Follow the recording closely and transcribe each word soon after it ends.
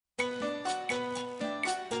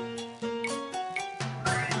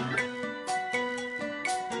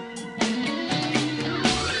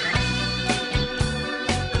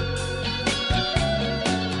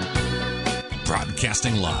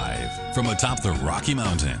Broadcasting live from atop the Rocky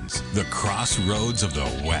Mountains, the crossroads of the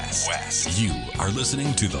West. You are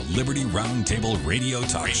listening to the Liberty Roundtable Radio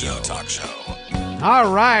Talk Show.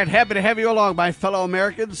 All right, happy to have you along, my fellow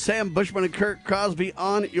Americans. Sam Bushman and Kirk Crosby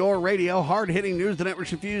on your radio. Hard-hitting news the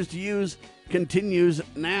networks refuse to use continues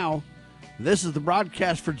now. This is the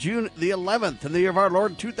broadcast for June the 11th in the year of our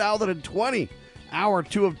Lord 2020. Hour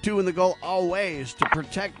 2 of 2 in the goal always to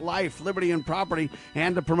protect life, liberty, and property,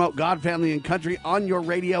 and to promote God, family, and country on your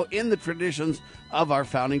radio in the traditions of our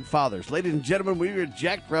founding fathers. Ladies and gentlemen, we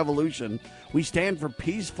reject revolution. We stand for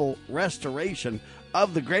peaceful restoration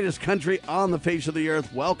of the greatest country on the face of the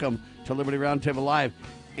earth. Welcome to Liberty Roundtable Live.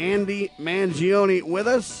 Andy Mangione with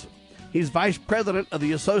us. He's Vice President of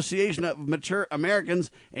the Association of Mature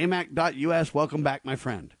Americans, AMAC.US. Welcome back, my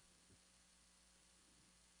friend.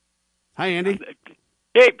 Hi, Andy.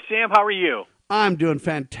 Hey, Sam, how are you? I'm doing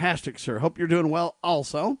fantastic, sir. Hope you're doing well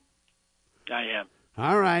also. I am.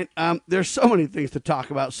 All right. There's so many things to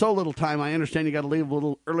talk about. So little time. I understand you got to leave a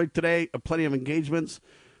little early today. Plenty of engagements.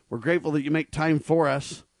 We're grateful that you make time for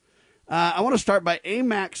us. I want to start by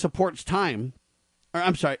AMAC supports AMAC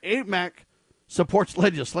supports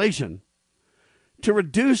legislation to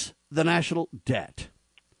reduce the national debt.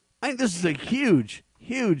 I think this is a huge,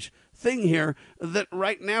 huge thing here that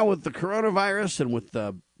right now with the coronavirus and with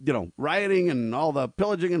the rioting and all the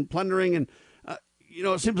pillaging and plundering and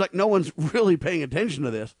it seems like no one's really paying attention to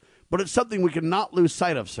this, but it's something we cannot lose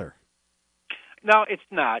sight of, sir. No, it's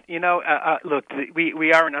not. Look,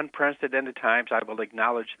 we are in unprecedented times. I will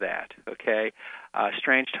acknowledge that. Okay,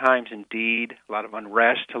 strange times indeed. A lot of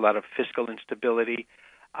unrest, a lot of fiscal instability,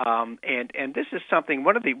 and this is something.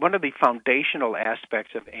 One of the foundational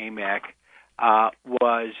aspects of AMAC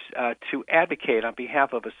was to advocate on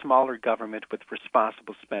behalf of a smaller government with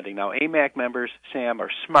responsible spending. Now, AMAC members, Sam, are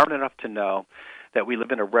smart enough to know that we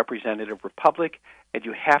live in a representative republic, and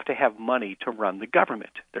you have to have money to run the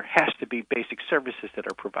government. There has to be basic services that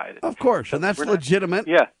are provided. Of course, and that's legitimate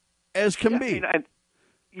as can be.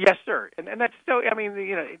 Yes, sir. And that's so. I mean,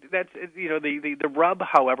 that's the rub,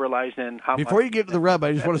 however, lies in how. Before you get to the rub,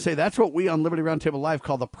 I just want to say that's what we on Liberty Roundtable Live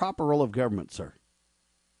call the proper role of government, sir.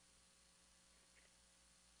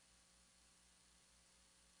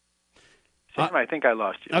 Sam, I think I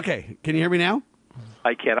lost you. Okay, can you hear me now?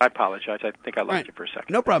 I can't. I apologize. I think I lost you for a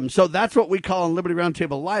second. No problem. So that's what we call on Liberty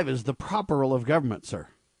Roundtable Live is the proper role of government, sir.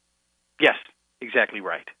 Yes, exactly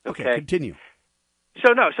right. Okay, continue.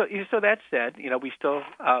 So that said, we still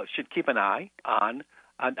should keep an eye on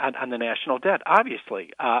the national debt,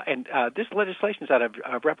 obviously. And this legislation is out of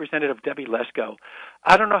Representative Debbie Lesko.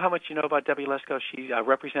 I don't know how much you know about Debbie Lesko. She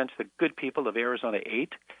represents the good people of Arizona 8.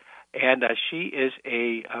 And she is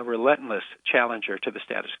a relentless challenger to the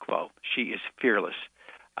status quo. She is fearless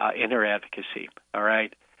in her advocacy, all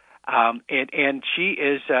right? And she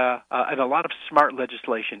is, and a lot of smart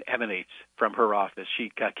legislation emanates from her office.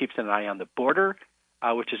 She keeps an eye on the border,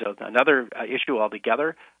 which is another issue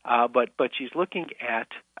altogether, but she's looking at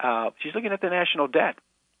the national debt.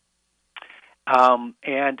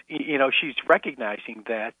 And, she's recognizing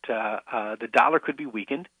that the dollar could be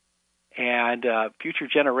weakened, and future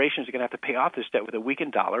generations are going to have to pay off this debt with a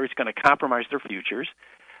weakened dollar. It's going to compromise their futures.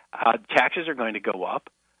 Taxes are going to go up.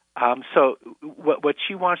 So what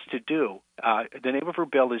she wants to do, the name of her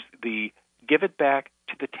bill is the Give It Back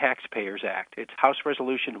to the Taxpayers Act. It's House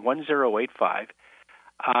Resolution 1085.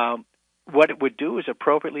 What it would do is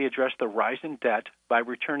appropriately address the rise in debt by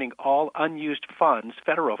returning all unused funds,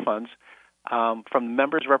 federal funds, from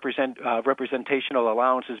members' representational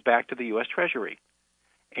allowances back to the U.S. Treasury.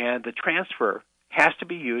 And the transfer has to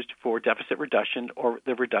be used for deficit reduction or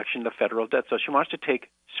the reduction of federal debt. So she wants to take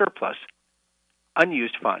surplus,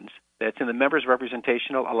 unused funds that's in the members'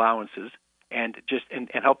 representational allowances and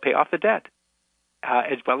help pay off the debt,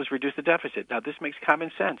 as well as reduce the deficit. Now, this makes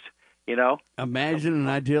common sense, Imagine an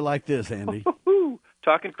idea like this, Andy.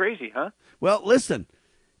 Talking crazy, huh? Well, listen,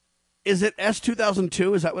 is it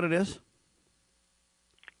S-2002? Is that what it is?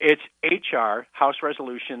 It's HR, House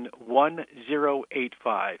Resolution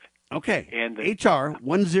 1085. Okay, and HR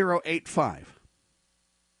 1085.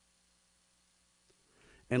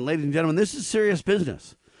 And ladies and gentlemen, this is serious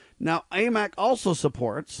business. Now, AMAC also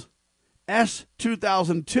supports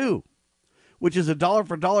S-2002, which is a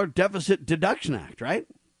dollar-for-dollar deficit deduction act, right?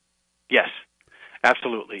 Yes,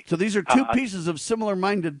 absolutely. So these are two pieces of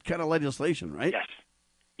similar-minded kind of legislation, right?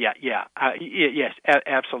 Yes. Yes,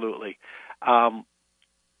 absolutely.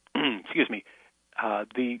 Excuse me.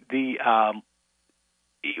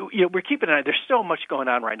 We're keeping an eye. There's so much going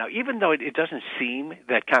on right now. Even though it doesn't seem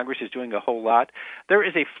that Congress is doing a whole lot, there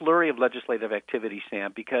is a flurry of legislative activity,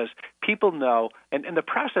 Sam, because people know, and the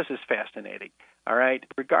process is fascinating. all right,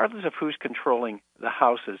 regardless of who's controlling the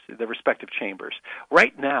houses, the respective chambers.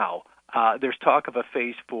 Right now, there's talk of a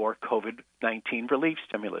Phase 4 COVID-19 relief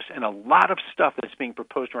stimulus, and a lot of stuff that's being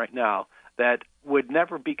proposed right now that would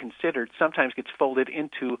never be considered sometimes gets folded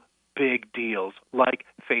into big deals like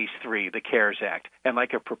Phase 3, the CARES Act, and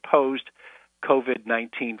like a proposed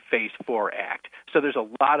COVID-19 Phase 4 Act. So there's a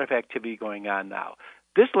lot of activity going on now.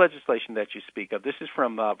 This legislation that you speak of, this is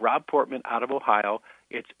from Rob Portman out of Ohio.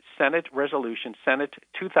 It's Senate Resolution, Senate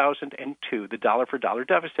 2002, the Dollar for Dollar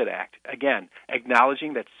Deficit Act. Again,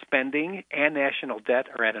 acknowledging that spending and national debt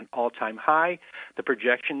are at an all-time high. The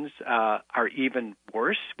projections are even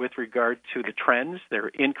worse with regard to the trends. They're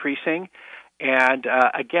increasing. And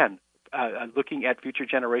again, looking at future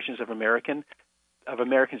generations of Americans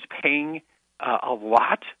paying a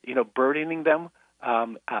lot, burdening them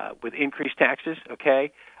with increased taxes,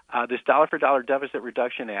 okay? This Dollar for Dollar Deficit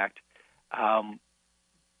Reduction Act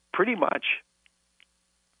pretty much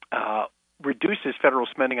reduces federal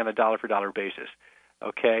spending on a dollar-for-dollar basis,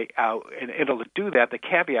 okay? And it'll do that. The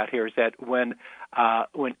caveat here is that when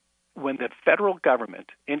the federal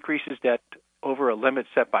government increases debt over a limit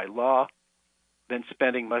set by law, then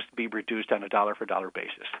spending must be reduced on a dollar-for-dollar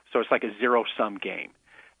basis. So it's like a zero-sum game.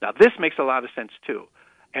 Now, this makes a lot of sense, too.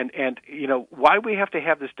 And why we have to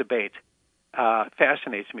have this debate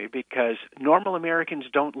fascinates me, because normal Americans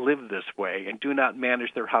don't live this way and do not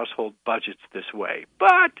manage their household budgets this way.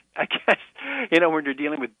 But I guess, when you're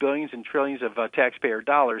dealing with billions and trillions of taxpayer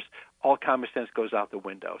dollars, all common sense goes out the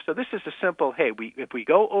window. So this is a simple, if we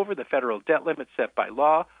go over the federal debt limit set by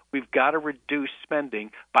law, we've got to reduce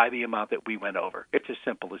spending by the amount that we went over. It's as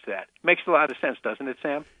simple as that. Makes a lot of sense, doesn't it,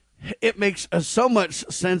 Sam? It makes so much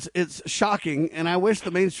sense. It's shocking, and I wish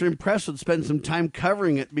the mainstream press would spend some time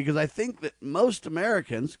covering it, because I think that most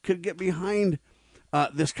Americans could get behind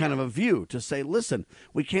this kind of a view to say, listen,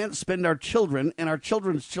 we can't spend our children and our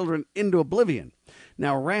children's children into oblivion.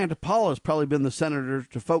 Now, Rand Paul has probably been the senator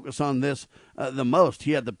to focus on this the most.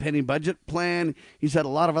 He had the penny budget plan. He's had a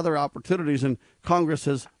lot of other opportunities, and Congress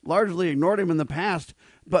has largely ignored him in the past.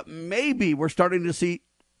 But maybe we're starting to see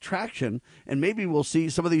traction, and maybe we'll see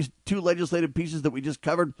some of these two legislative pieces that we just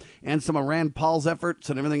covered and some of Rand Paul's efforts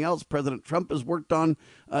and everything else President Trump has worked on,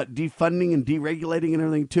 defunding and deregulating and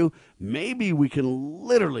everything too. Maybe we can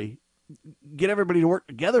literally get everybody to work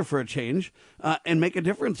together for a change and make a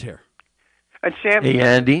difference here. And Sam, hey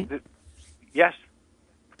Andy, yes,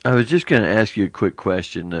 I was just going to ask you a quick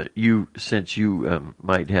question. Since you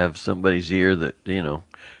might have somebody's ear that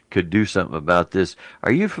could do something about this.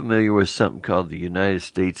 Are you familiar with something called the United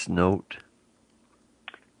States Note?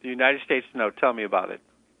 The United States Note. Tell me about it.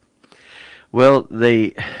 Well,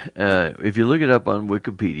 if you look it up on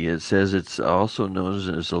Wikipedia, it says it's also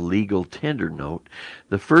known as a legal tender note.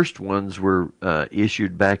 The first ones were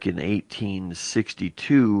issued back in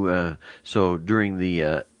 1862, so during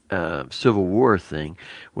the Civil War thing,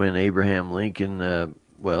 when Abraham Lincoln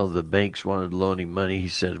the banks wanted to loan him money. He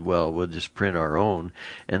said, well, we'll just print our own.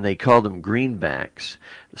 And they called them greenbacks.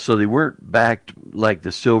 So they weren't backed like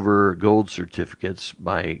the silver or gold certificates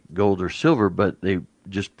by gold or silver, but they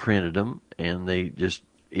just printed them and they just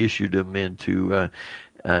issued them into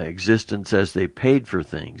existence as they paid for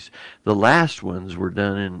things. The last ones were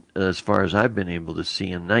done as far as I've been able to see,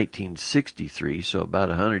 in 1963. So about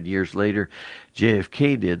 100 years later,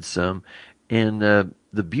 JFK did some. And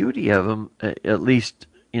the beauty of them, at least,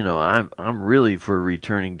 I'm really for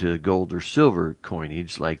returning to gold or silver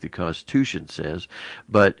coinage like the Constitution says.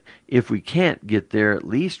 But if we can't get there, at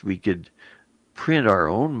least we could print our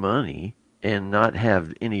own money and not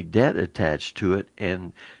have any debt attached to it,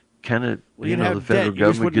 and kind of, the federal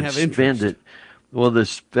government could spend it. Well, the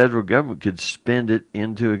federal government could spend it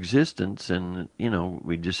into existence, and,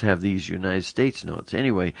 we just have these United States notes.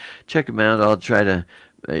 Anyway, check them out. I'll try to,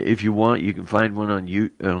 if you want, you can find one on the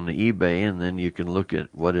eBay, and then you can look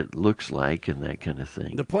at what it looks like and that kind of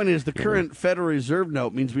thing. The point is, the current Federal Reserve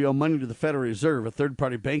note means we owe money to the Federal Reserve, a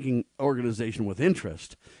third-party banking organization with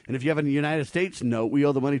interest. And if you have a United States note, we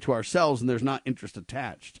owe the money to ourselves, and there's not interest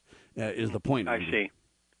attached, is the point. I see.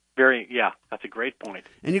 That's a great point.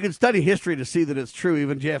 And you can study history to see that it's true.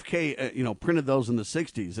 Even JFK, printed those in the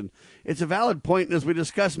 60s. And it's a valid point. And as we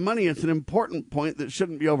discuss money, it's an important point that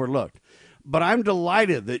shouldn't be overlooked. But I'm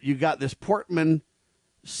delighted that you got this Portman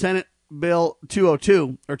Senate Bill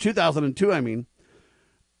 202, or 2002,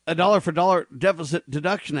 a dollar-for-dollar Deficit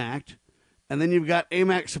Deduction Act. And then you've got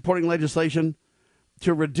AMAC supporting legislation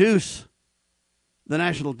to reduce the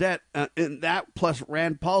national debt, and that plus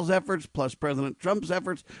Rand Paul's efforts, plus President Trump's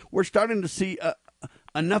efforts, we're starting to see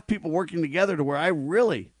enough people working together to where I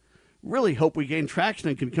really, really hope we gain traction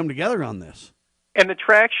and can come together on this. And the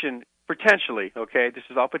traction, Potentially, okay? This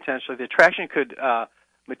is all potentially. The attraction could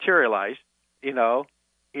materialize, in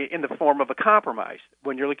the form of a compromise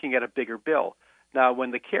when you're looking at a bigger bill. Now,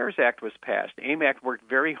 when the CARES Act was passed, AMAC worked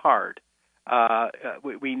very hard.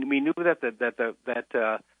 We knew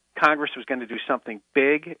that Congress was going to do something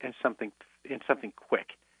big and something quick,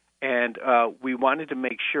 and we wanted to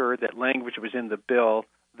make sure that language was in the bill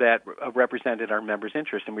that represented our members'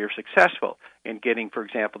 interests, and we were successful in getting, for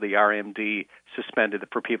example, the RMD suspended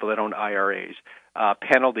for people that own IRAs,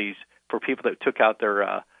 penalties for people that took out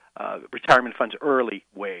their retirement funds early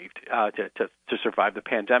waived to survive the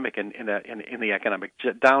pandemic and in the economic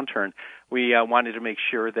downturn. We wanted to make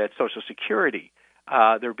sure that Social Security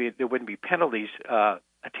there wouldn't be penalties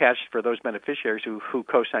attached for those beneficiaries who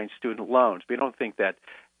co-sign student loans. We don't think that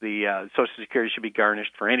the Social Security should be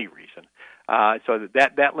garnished for any reason. So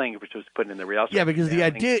that language was put in there. Because the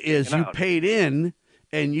idea is you paid in,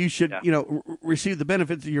 and you should, receive the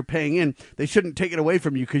benefits that you're paying in. They shouldn't take it away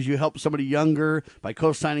from you because you help somebody younger by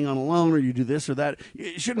co-signing on a loan, or you do this or that.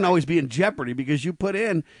 It shouldn't always be in jeopardy because you put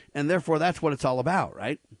in, and therefore that's what it's all about,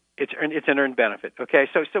 right? It's an earned benefit. Okay,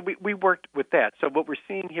 so we worked with that. So what we're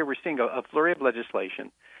seeing here, we're seeing a flurry of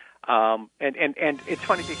legislation, and it's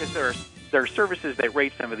funny because there are services that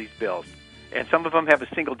rate some of these bills, and some of them have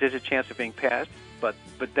a single-digit chance of being passed, but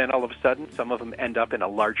then all of a sudden, some of them end up in a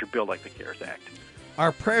larger bill like the CARES Act.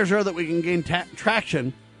 Our prayers are that we can gain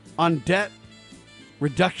traction on debt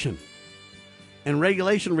reduction. And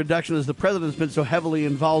regulation reduction, as the president's been so heavily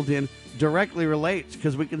involved in, directly relates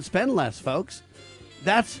because we can spend less, folks.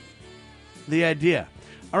 That's the idea.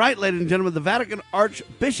 All right, ladies and gentlemen, the Vatican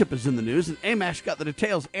Archbishop is in the news, and AMAC's got the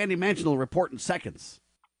details. Andy Manchin will report in seconds.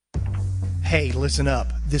 Hey, listen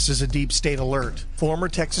up. This is a deep state alert. Former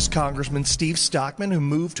Texas Congressman Steve Stockman, who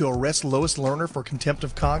moved to arrest Lois Lerner for contempt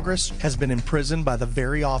of Congress, has been imprisoned by the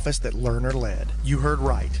very office that Lerner led. You heard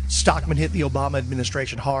right. Stockman hit the Obama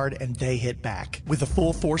administration hard, and they hit back with the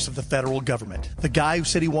full force of the federal government. The guy who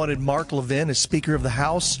said he wanted Mark Levin as Speaker of the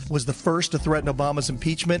House was the first to threaten Obama's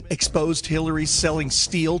impeachment, exposed Hillary selling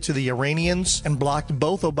steel to the Iranians, and blocked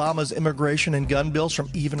both Obama's immigration and gun bills from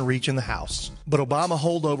even reaching the House. But Obama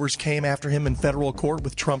holdovers came after him in federal court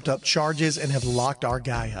with trumped-up charges and have locked our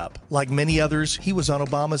guy up. Like many others, he was on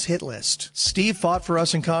Obama's hit list. Steve fought for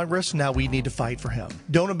us in Congress, now we need to fight for him.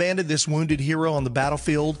 Don't abandon this wounded hero on the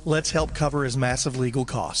battlefield. Let's help cover his massive legal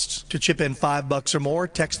costs. To chip in $5 or more,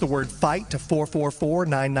 text the word FIGHT to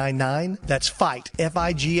 444-999. That's FIGHT,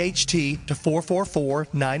 F-I-G-H-T, to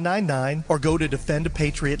 444-999, or go to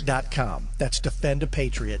defendapatriot.com. That's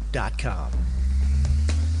defendapatriot.com.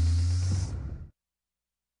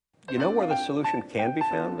 You know where the solution can be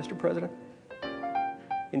found, Mr. President?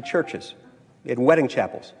 In churches, in wedding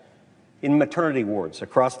chapels, in maternity wards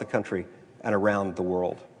across the country and around the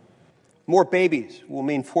world. More babies will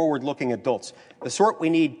mean forward-looking adults, the sort we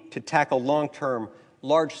need to tackle long-term,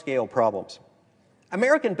 large-scale problems.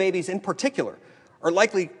 American babies in particular are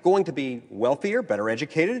likely going to be wealthier, better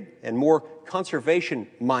educated, and more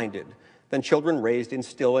conservation-minded than children raised in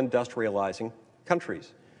still industrializing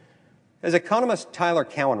countries. As economist Tyler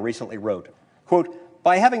Cowen recently wrote, quote,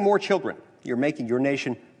 "By having more children, you're making your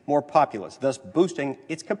nation more populous, thus boosting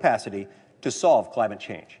its capacity to solve climate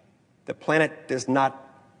change. The planet does not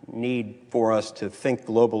need for us to think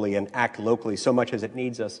globally and act locally so much as it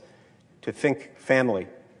needs us to think family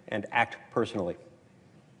and act personally.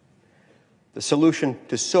 The solution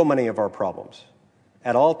to so many of our problems,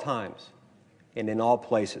 at all times and in all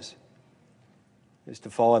places, is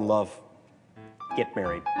to fall in love, get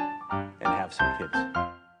married, and have some kids."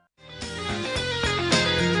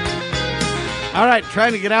 All right,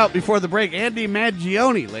 trying to get out before the break. Andy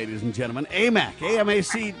Mangione, ladies and gentlemen. AMAC,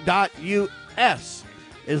 AMAC.US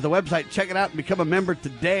is the website. Check it out and become a member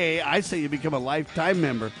today. I say you become a lifetime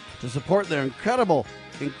member to support their incredible,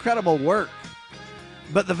 incredible work.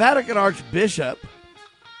 But the Vatican Archbishop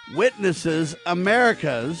witnesses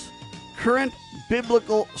America's current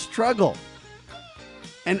biblical struggle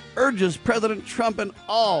and urges President Trump and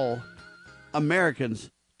all Americans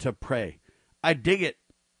to pray. I dig it,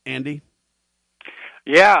 Andy.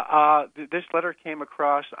 Yeah, this letter came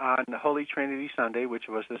across on Holy Trinity Sunday, which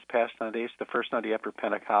was this past Sunday. It's the first Sunday after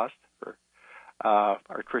Pentecost for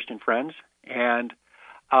our Christian friends. And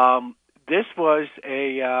this was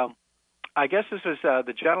I guess this was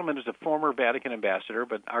the gentleman is a former Vatican ambassador,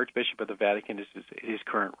 but Archbishop of the Vatican is his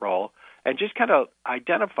current role, and just kind of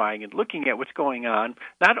identifying and looking at what's going on,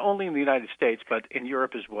 not only in the United States, but in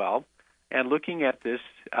Europe as well, and looking at this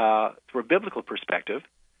through a biblical perspective,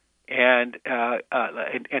 and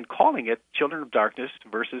calling it children of darkness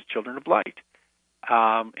versus children of light.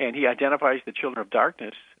 And he identifies the children of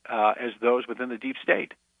darkness as those within the deep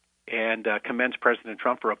state. and commends President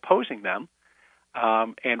Trump for opposing them,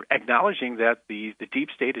 and acknowledging that the deep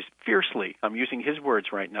state is fiercely, I'm using his words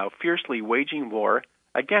right now, fiercely waging war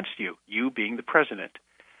against you being the president.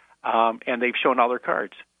 And they've shown all their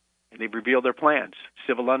cards. And they've revealed their plans,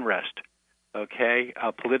 civil unrest,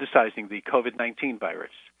 politicizing the COVID-19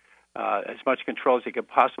 virus, as much control as they could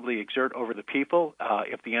possibly exert over the people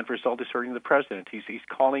if the end result is hurting the president. He's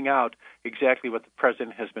calling out exactly what the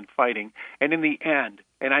president has been fighting. And in the end,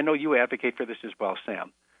 and I know you advocate for this as well,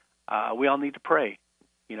 Sam, we all need to pray.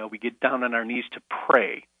 We get down on our knees to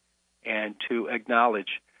pray and to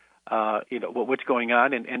acknowledge what's going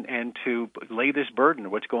on and to lay this burden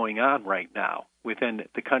of what's going on right now within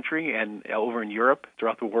the country and over in Europe,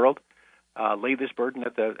 throughout the world. Lay this burden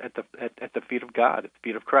at the feet of God, at the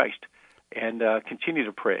feet of Christ, and continue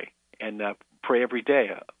to pray and pray every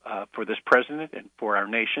day for this president and for our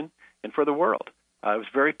nation and for the world. It was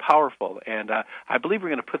very powerful, and I believe we're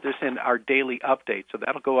going to put this in our daily update, so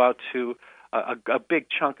that'll go out to a big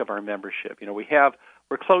chunk of our membership.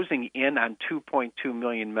 We're closing in on 2.2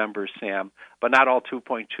 million members, Sam, but not all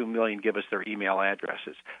 2.2 million give us their email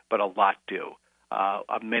addresses, but a lot do.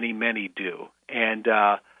 Many do, and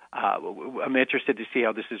I'm interested to see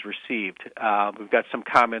how this is received. We've got some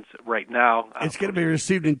comments right now. It's going to be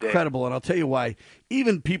received incredible, and I'll tell you why.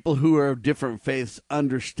 Even people who are of different faiths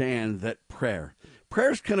understand that prayer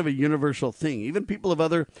is kind of a universal thing. Even people of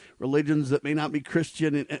other religions that may not be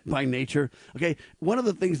Christian by nature. Okay, one of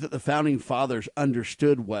the things that the Founding Fathers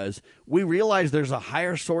understood was we realize there's a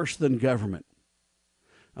higher source than government.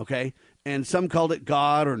 Okay, and some called it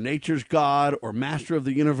God or nature's God or master of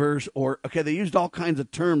the universe, they used all kinds of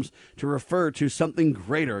terms to refer to something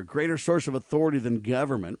greater, a greater source of authority than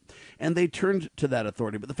government, and they turned to that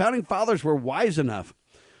authority. But the Founding Fathers were wise enough,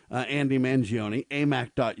 Andy Mangione,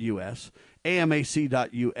 amac.us,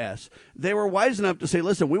 amac.us, they were wise enough to say,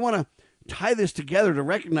 listen, we want to tie this together to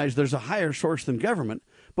recognize there's a higher source than government.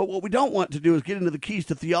 But what we don't want to do is get into the keys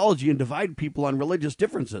to theology and divide people on religious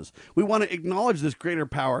differences. We want to acknowledge this greater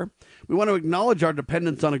power. We want to acknowledge our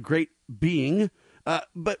dependence on a great being.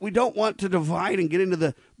 But we don't want to divide and get into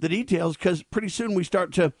the details, because pretty soon we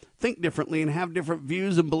start to think differently and have different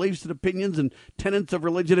views and beliefs and opinions and tenets of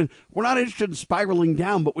religion. And we're not interested in spiraling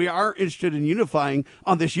down, but we are interested in unifying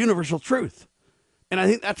on this universal truth. And I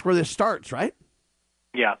think that's where this starts, right?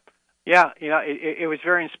 Yeah. Yeah, it was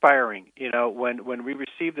very inspiring. When we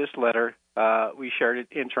received this letter, we shared it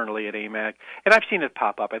internally at AMAC, and I've seen it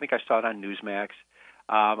pop up. I think I saw it on Newsmax.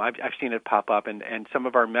 I've seen it pop up, and some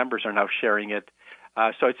of our members are now sharing it.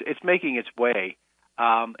 So it's making its way.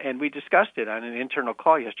 And we discussed it on an internal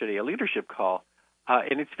call yesterday, a leadership call,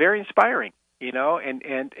 and it's very inspiring.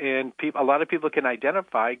 And people, a lot of people can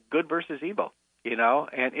identify good versus evil.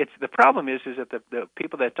 And it's the problem is that the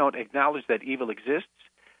people that don't acknowledge that evil exists.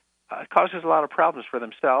 Causes a lot of problems for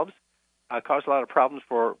themselves, causes a lot of problems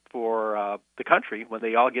for the country when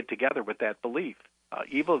they all get together with that belief.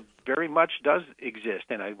 Evil very much does exist,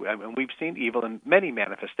 and we've seen evil in many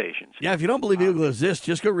manifestations. Yeah, if you don't believe evil exists,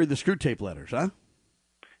 just go read the Screw Tape Letters, huh?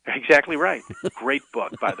 Exactly right. Great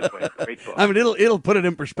book, by the way. Great book. I mean, it'll put it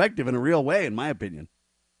in perspective in a real way, in my opinion.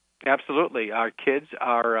 Absolutely. Our kids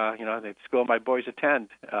are, at school my boys attend,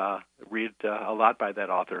 read a lot by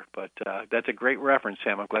that author. But that's a great reference,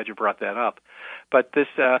 Sam. I'm glad you brought that up. But this,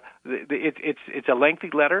 it's a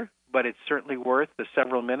lengthy letter, but it's certainly worth the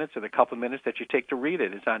several minutes or the couple minutes that you take to read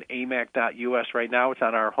it. It's on amac.us right now. It's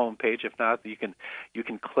on our homepage. If not, you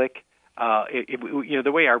can click.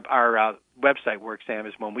 The way our website works, Sam,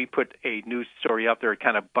 is when we put a news story up there, it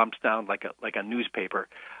kind of bumps down like a newspaper.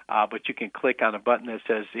 But you can click on a button that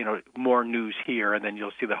says, more news here, and then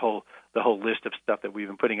you'll see the whole list of stuff that we've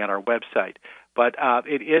been putting on our website. But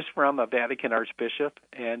it is from a Vatican Archbishop,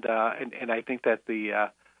 and I think that the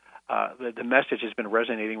message has been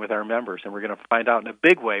resonating with our members, and we're going to find out in a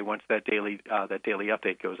big way once that daily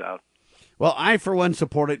update goes out. Well, I, for one,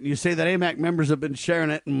 support it. And you say that AMAC members have been sharing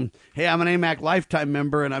it. And, hey, I'm an AMAC lifetime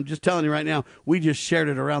member, and I'm just telling you right now, we just shared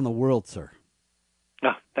it around the world, sir.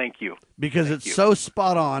 Oh, thank you. Because it's so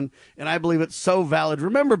spot on, and I believe it's so valid.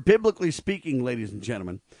 Remember, biblically speaking, ladies and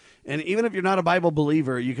gentlemen, and even if you're not a Bible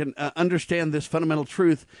believer, you can understand this fundamental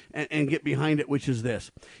truth and get behind it, which is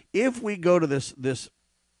this. If we go to this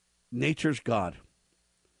nature's God,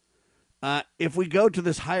 if we go to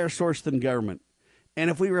this higher source than government, and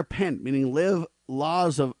if we repent, meaning live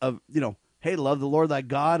laws of hey, love the Lord thy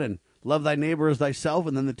God and love thy neighbor as thyself,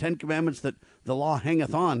 and then the 10 commandments that the law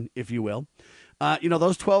hangeth on, if you will,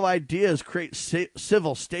 those 12 ideas create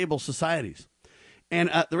civil, stable societies. And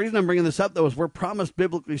the reason I'm bringing this up, though, is we're promised,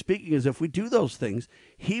 biblically speaking, is if we do those things,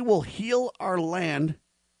 he will heal our land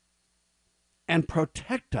and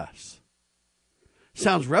protect us.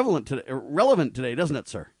 Sounds relevant today, doesn't it,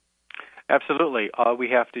 sir? Absolutely. All we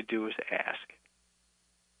have to do is ask.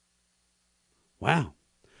 Wow.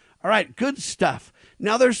 All right, good stuff.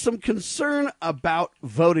 Now, there's some concern about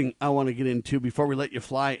voting I want to get into before we let you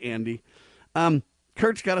fly, Andy.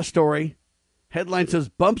 Kurt's got a story. Headline says,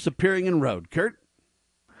 bumps appearing in road. Kurt?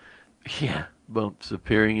 Yeah, bumps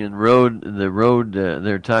appearing in road. The road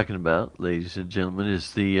they're talking about, ladies and gentlemen,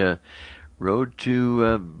 is the road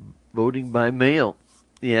to voting by mail.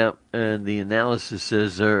 Yeah, and the analysis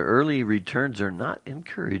says early returns are not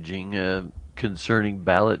encouraging concerning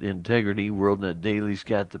ballot integrity. WorldNet Daily's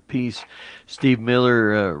got the piece. Steve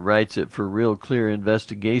Miller writes it for Real Clear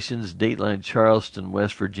Investigations, Dateline Charleston,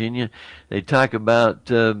 West Virginia. They talk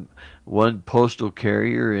about one postal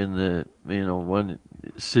carrier in the one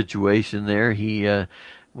situation there. He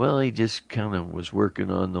just kind of was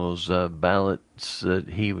working on those ballots that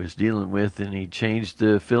he was dealing with, and he changed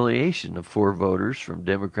the affiliation of 4 voters from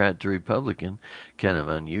Democrat to Republican. Kind of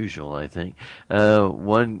unusual, I think.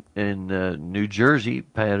 One in New Jersey,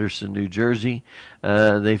 Patterson, New Jersey,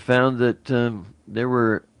 they found that there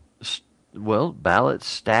were ballots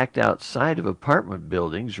stacked outside of apartment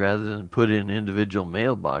buildings rather than put in individual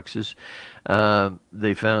mailboxes.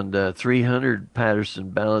 They found 300 Patterson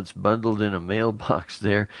ballots bundled in a mailbox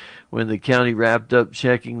there. When the county wrapped up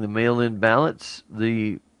checking the mail-in ballots,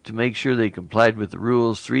 to make sure they complied with the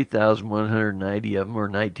rules, 3,190 of them, or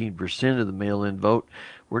 19% of the mail-in vote,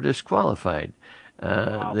 were disqualified.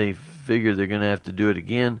 Wow. They figure they're going to have to do it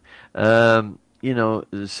again.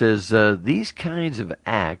 It says these kinds of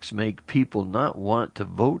acts make people not want to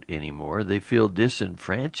vote anymore. They feel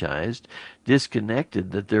disenfranchised,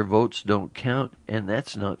 disconnected, that their votes don't count, and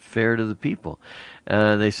that's not fair to the people.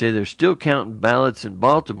 They say they're still counting ballots in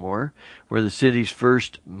Baltimore, where the city's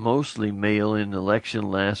first mostly mail-in election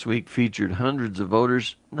last week featured hundreds of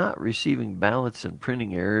voters not receiving ballots and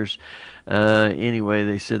printing errors. Anyway,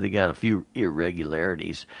 they said they got a few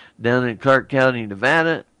irregularities. Down in Clark County,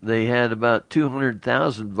 Nevada, they had about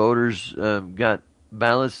 200,000 voters got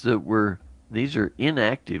ballots these are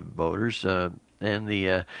inactive voters, and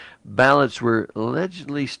the ballots were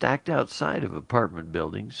allegedly stacked outside of apartment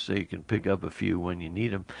buildings, so you can pick up a few when you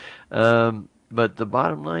need them. But the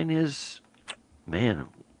bottom line is, man,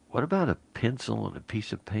 what about a pencil and a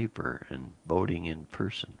piece of paper and voting in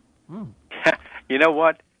person? You know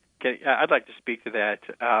what? I'd like to speak to that.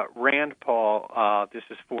 Rand Paul, this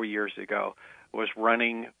is 4 years ago, was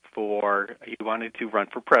running he wanted to run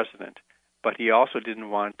for president, but he also didn't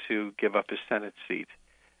want to give up his Senate seat.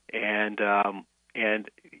 And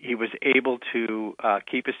he was able to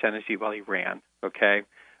keep his Senate seat while he ran, okay?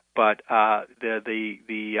 But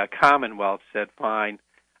the Commonwealth said, fine,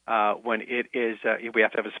 when it is, we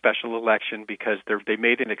have to have a special election because they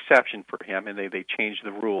made an exception for him, and they changed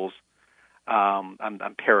the rules.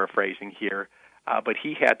 I'm paraphrasing here, but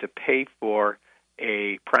he had to pay for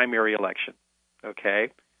a primary election, okay?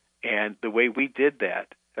 And the way we did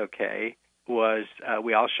that, okay, was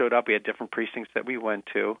we all showed up. We had different precincts that we went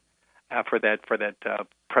to for that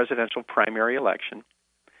presidential primary election,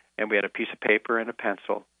 and we had a piece of paper and a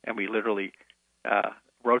pencil, and we literally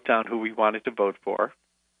wrote down who we wanted to vote for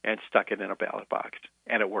and stuck it in a ballot box,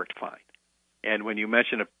 and it worked fine. And when you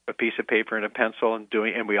mention a piece of paper and a pencil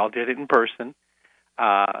and we all did it in person,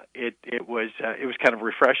 it was kind of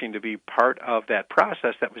refreshing to be part of that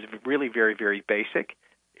process that was really very, very basic.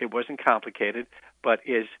 It wasn't complicated, but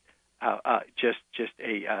is just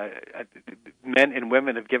men and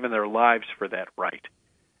women have given their lives for that right.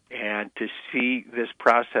 And to see this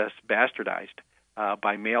process bastardized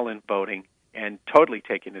by mail-in voting and totally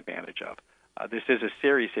taken advantage of, this is a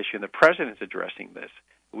serious issue, and the president's addressing this.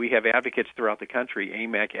 We have advocates throughout the country,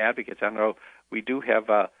 AMAC advocates. I know we do have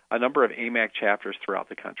a number of AMAC chapters throughout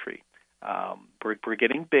the country. We're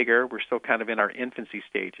getting bigger. We're still kind of in our infancy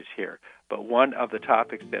stages here. But one of the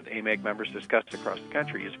topics that AMAC members discuss across the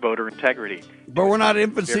country is voter integrity. But we're not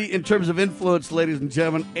infancy in terms of influence, ladies and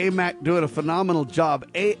gentlemen. AMAC doing a phenomenal job.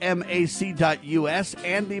 AMAC.us.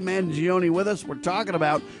 Andy Mangione with us. We're talking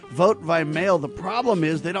about vote by mail. The problem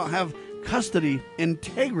is they don't have custody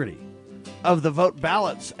integrity of the vote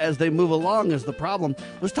ballots as they move along is the problem.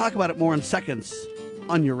 Let's talk about it more in seconds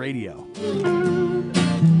on your radio.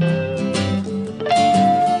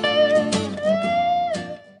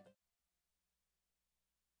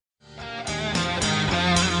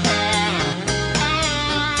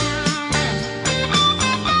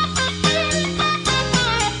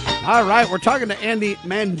 All right, we're talking to Andy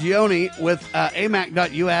Mangione with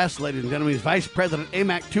AMAC.us, ladies and gentlemen. He's Vice President,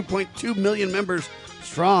 AMAC, 2.2 million members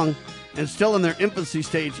strong, and still in their infancy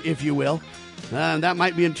stage, if you will. And that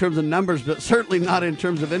might be in terms of numbers, but certainly not in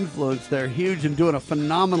terms of influence. They're huge and doing a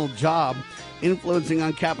phenomenal job influencing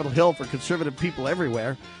on Capitol Hill for conservative people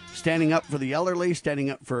everywhere, standing up for the elderly, standing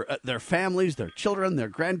up for their families, their children, their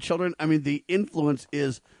grandchildren. I mean, the influence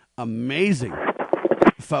is amazing,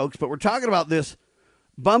 folks. But we're talking about this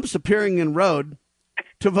bumps appearing in road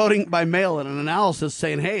to voting by mail and an analysis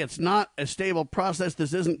saying, hey, it's not a stable process.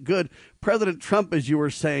 This isn't good. President Trump, as you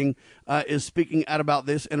were saying, is speaking out about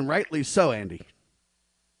this, and rightly so, Andy.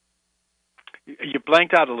 You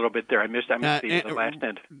blanked out a little bit there. I missed the last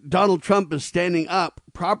end. Donald Trump is standing up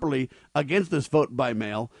properly against this vote by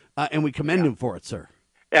mail, and we commend him for it, sir.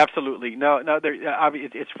 Absolutely. No,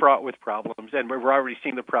 it's fraught with problems, and we're already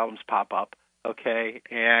seeing the problems pop up. Okay,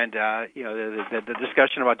 and the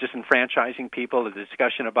discussion about disenfranchising people, the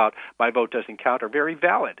discussion about my vote doesn't count, are very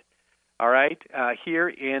valid. All right, here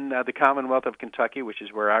in the Commonwealth of Kentucky, which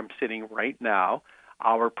is where I'm sitting right now,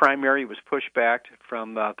 our primary was pushed back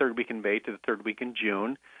from the third week in May to the third week in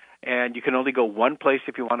June, and you can only go one place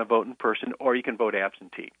if you want to vote in person, or you can vote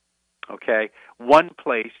absentee. Okay, one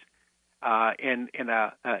place in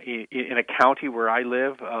a county where I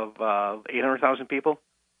live of 800,000 people.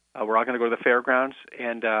 We're all going to go to the fairgrounds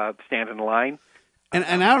and stand in line. And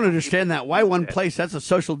I don't understand that. Why one place? That's a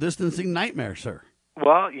social distancing nightmare, sir.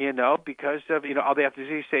 Well, because of, all they have to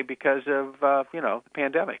do is say because of, the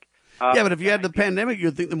pandemic. Yeah, but if you had the pandemic,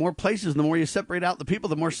 you'd think the more places, the more you separate out the people,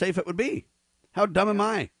 the more safe it would be. How dumb am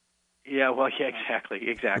I? Yeah, well, yeah, exactly.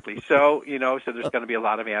 So, so there's going to be a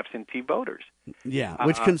lot of absentee voters. Yeah,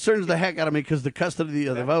 which concerns the heck out of me because the custody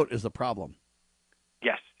of the vote is the problem.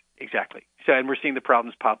 Yes, exactly. So, and we're seeing the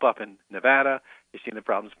problems pop up in Nevada. You're seeing the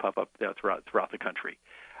problems pop up throughout the country.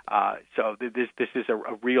 So this is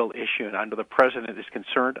a real issue, and I know the president is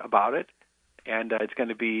concerned about it, and it's going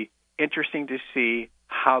to be interesting to see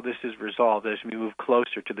how this is resolved as we move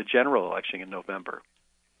closer to the general election in November.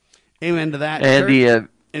 Amen to that. Andy,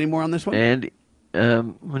 any more on this one? Andy,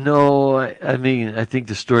 no, I mean, I think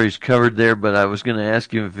the story's covered there, but I was going to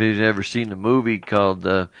ask you if you'd ever seen a movie called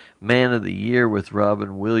Man of the Year with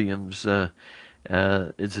Robin Williams.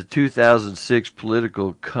 It's a 2006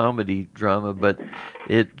 political comedy drama, but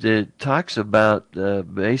it talks about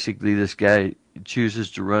basically this guy chooses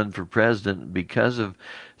to run for president because of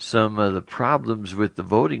some of the problems with the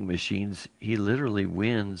voting machines. He literally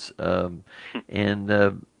wins, and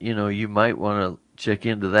you might want to check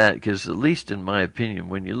into that because, at least in my opinion,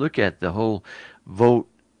 when you look at the whole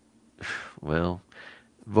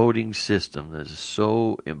voting system that is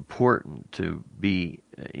so important to be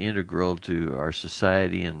integral to our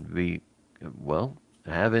society and be,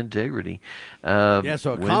 have integrity. So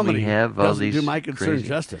a comedy doesn't do my concern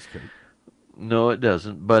justice. No, it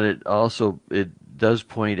doesn't. But it does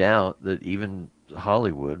point out that even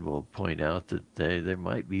Hollywood will point out that there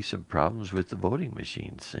might be some problems with the voting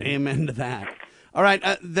machines. Amen to that. All right,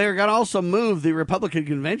 they're going to also move the Republican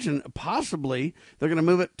convention. Possibly, they're going to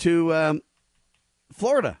move it to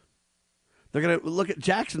Florida. They're going to look at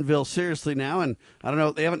Jacksonville seriously now, and I don't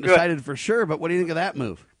know, they haven't decided for sure, but what do you think of that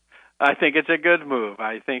move? I think it's a good move.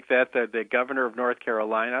 I think that the governor of North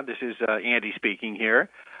Carolina, this is Andy speaking here,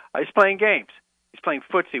 he's playing games. He's playing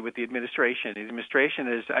footsie with the administration. The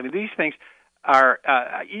administration is, these things are,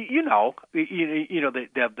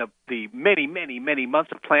 the many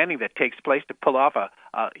months of planning that takes place to pull off a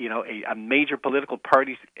major political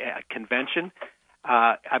party's convention.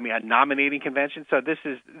 A nominating convention. So this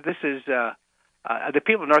is the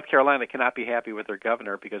people of North Carolina cannot be happy with their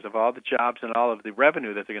governor because of all the jobs and all of the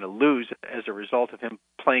revenue that they're going to lose as a result of him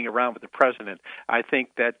playing around with the president. I think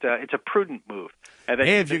that it's a prudent move. And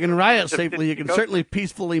if you can riot safely, you can certainly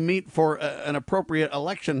peacefully meet for an appropriate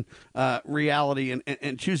election reality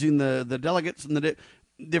and choosing the delegates and the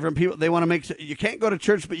different people. They want to make sure you can't go to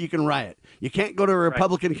church, but you can riot. You can't go to a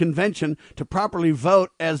Republican convention to properly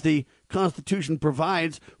vote as the Constitution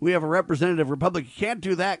provides. We have a representative republic. You can't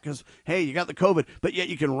do that because, hey, you got the COVID, but yet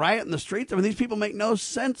you can riot in the streets. these people make no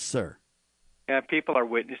sense, sir. Yeah, people are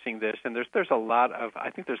witnessing this, and there's a lot of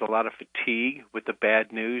fatigue with the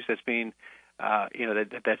bad news that's being,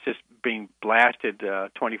 that's just being blasted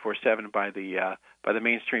 24/7 by the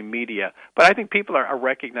mainstream media. But I think people are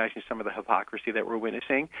recognizing some of the hypocrisy that we're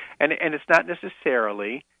witnessing, and it's not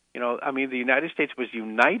necessarily, the United States was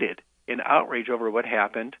united in outrage over what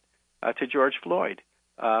happened to George Floyd,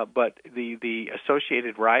 but the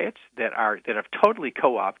associated riots that have totally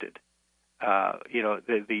co-opted, the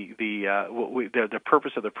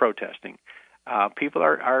purpose of the protesting, people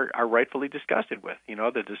are rightfully disgusted with.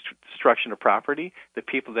 The destruction of property, the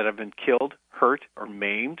people that have been killed, hurt, or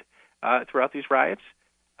maimed throughout these riots,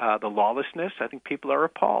 the lawlessness. I think people are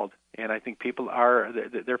appalled And I think people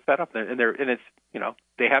they're fed up, and it's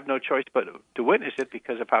they have no choice but to witness it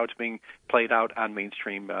because of how it's being played out on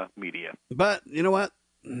mainstream media. But you know what?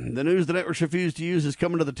 The news the networks refuse to use is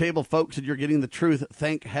coming to the table, folks, and you're getting the truth.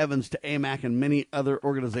 Thank heavens to AMAC and many other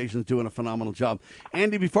organizations doing a phenomenal job.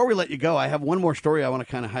 Andy, before we let you go, I have one more story I want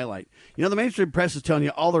to kind of highlight. The mainstream press is telling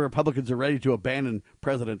you all the Republicans are ready to abandon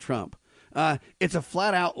President Trump. It's a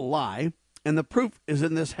flat-out lie, and the proof is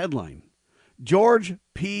in this headline. George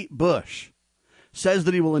P. Bush says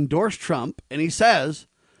that he will endorse Trump, and he says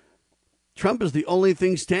Trump is the only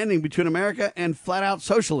thing standing between America and flat-out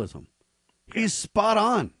socialism. He's spot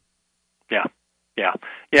on. Yeah.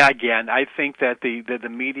 Again, I think that the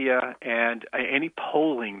media and any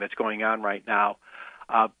polling that's going on right now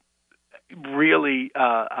really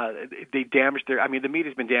they damage their. I mean, the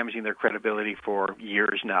media's been damaging their credibility for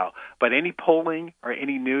years now. But any polling or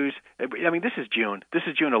any news, I mean, this is June. This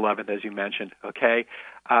is June 11th, as you mentioned. Okay,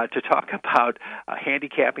 to talk about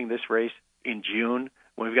handicapping this race in June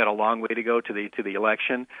when we've got a long way to go to the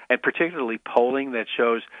election, and particularly polling that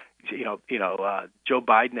shows Joe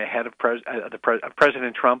Biden ahead of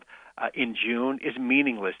President Trump in June is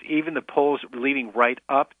meaningless. Even the polls leading right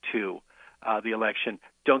up to the election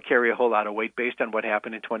don't carry a whole lot of weight based on what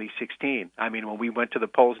happened in 2016. I mean, when we went to the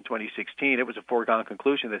polls in 2016, it was a foregone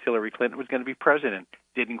conclusion that Hillary Clinton was going to be president.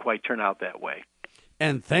 Didn't quite turn out that way.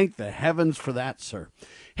 And thank the heavens for that, sir.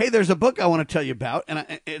 Hey, there's a book I want to tell you about,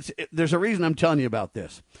 and there's a reason I'm telling you about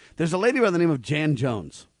this. There's a lady by the name of Jan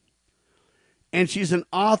Jones, and she's an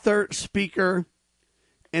author, speaker,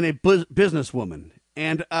 and a businesswoman.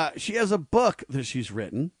 And she has a book that she's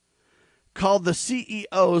written called The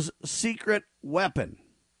CEO's Secret Weapon: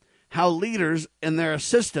 How Leaders and Their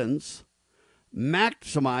Assistants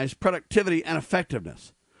Maximize Productivity and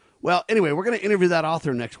Effectiveness. Well, anyway, we're going to interview that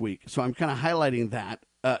author next week, so I'm kind of highlighting that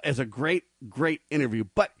as a great, great interview.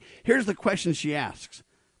 But here's the question she asks.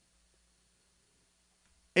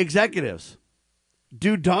 Executives,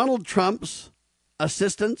 do Donald Trump's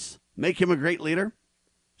assistants make him a great leader?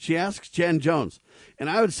 She asks Jan Jones. And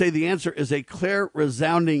I would say the answer is a clear,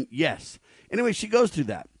 resounding yes. Anyway, she goes through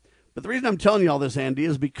that. But the reason I'm telling you all this, Andy,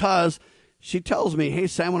 is because she tells me, hey,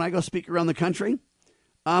 Sam, when I go speak around the country,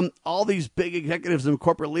 all these big executives and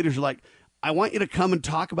corporate leaders are like, I want you to come and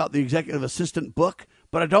talk about the executive assistant book,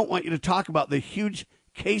 but I don't want you to talk about the huge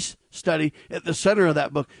case study at the center of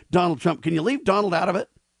that book, Donald Trump. Can you leave Donald out of it?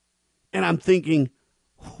 And I'm thinking,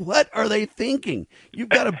 what are they thinking? You've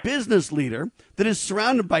got a business leader that is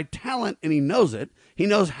surrounded by talent, and he knows it. He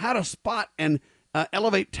knows how to spot and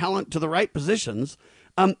elevate talent to the right positions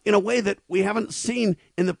in a way that we haven't seen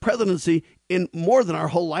in the presidency in more than our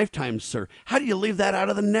whole lifetimes, sir. How do you leave that out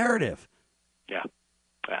of the narrative? Yeah.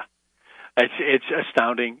 It's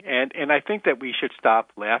astounding, and I think that we should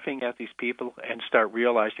stop laughing at these people and start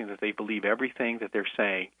realizing that they believe everything that they're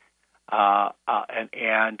saying,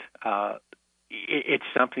 it's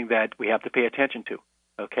something that we have to pay attention to.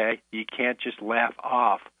 Okay, you can't just laugh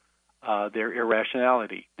off their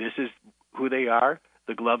irrationality. This is who they are.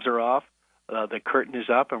 The gloves are off. The curtain is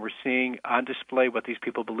up, and we're seeing on display what these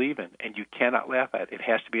people believe in, and you cannot laugh at it. It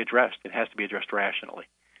has to be addressed. It has to be addressed rationally.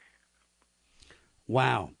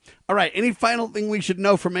 Wow. All right, any final thing we should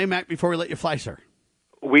know from AMAC before we let you fly, sir?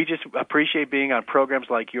 We just appreciate being on programs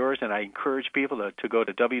like yours, and I encourage people to go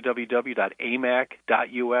to www.amac.us,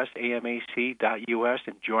 amac.us,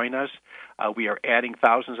 and join us. We are adding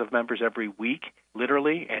thousands of members every week,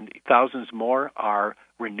 literally, and thousands more are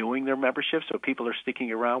renewing their membership, so people are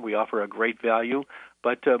sticking around. We offer a great value,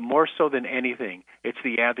 but more so than anything, it's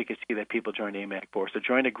the advocacy that people join AMAC for. So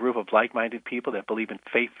join a group of like-minded people that believe in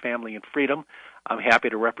faith, family, and freedom. I'm happy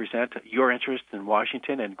to represent your interests in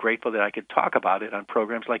Washington and grateful that I could talk about it on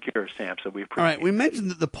programs like yours, Sam. So we appreciate it. All right, we mentioned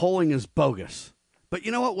that the polling is bogus. But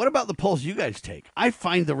you know what? What about the polls you guys take? I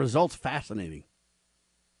find the results fascinating.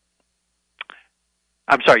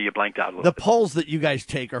 I'm sorry, you blanked out a little bit. The polls that you guys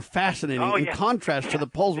take are fascinating in contrast to the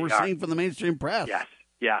polls we're seeing from the mainstream press. Yes.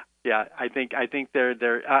 Yeah. I think they're.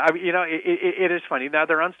 It is funny. Now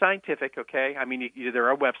they're unscientific. Okay. I mean, they're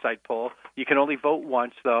a website poll. You can only vote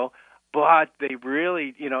once, though. But they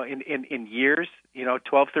really, in years,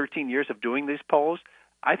 12, 13 years of doing these polls,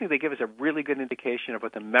 I think they give us a really good indication of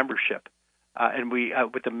what the membership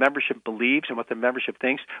what the membership believes and what the membership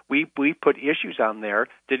thinks. We put issues on there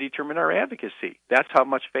to determine our advocacy. That's how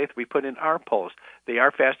much faith we put in our polls. They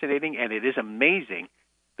are fascinating, and it is amazing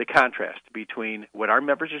the contrast between what our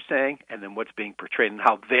members are saying and then what's being portrayed and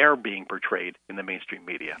how they're being portrayed in the mainstream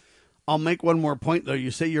media. I'll make one more point, though. You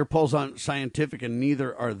say your polls aren't scientific, and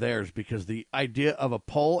neither are theirs, because the idea of a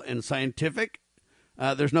poll and scientific,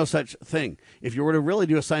 there's no such thing. If you were to really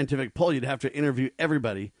do a scientific poll, you'd have to interview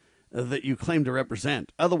everybody that you claim to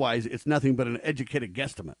represent. Otherwise, it's nothing but an educated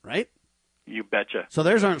guesstimate, right? You betcha. So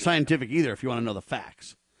theirs aren't scientific either if you want to know the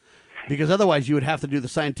facts. Because otherwise you would have to do the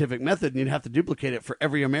scientific method and you'd have to duplicate it for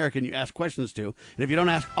every American you ask questions to. And if you don't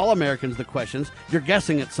ask all Americans the questions, you're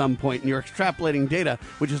guessing at some point and you're extrapolating data,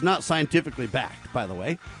 which is not scientifically backed, by the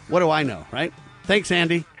way. What do I know, right? Thanks,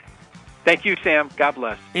 Andy. Thank you, Sam. God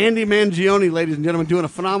bless. Andy Mangione, ladies and gentlemen, doing a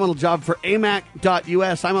phenomenal job for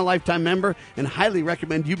amac.us. I'm a lifetime member and highly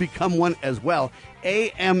recommend you become one as well.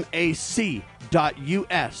 amac.us.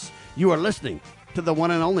 You are listening to the one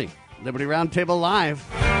and only Liberty Roundtable Live.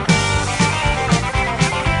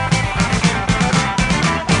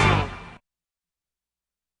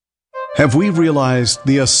 Have we realized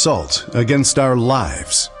the assault against our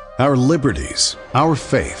lives, our liberties, our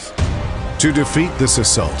faith? To defeat this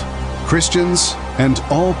assault, Christians and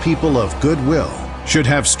all people of goodwill should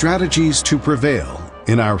have strategies to prevail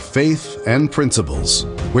in our faith and principles,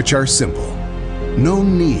 which are simple. No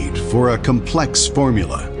need for a complex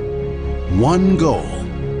formula. One goal,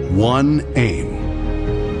 one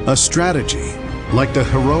aim. A strategy like the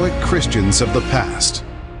heroic Christians of the past.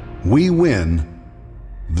 We win,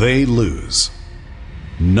 they lose.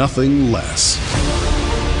 Nothing less.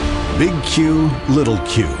 Big Q, Little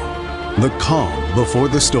Q. The Calm Before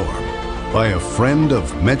the Storm by a friend of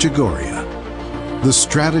Medjugorje. The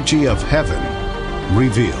strategy of heaven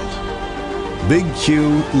revealed. Big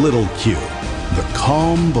Q, Little Q. The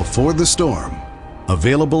Calm Before the Storm.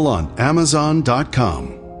 Available on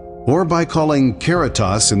Amazon.com or by calling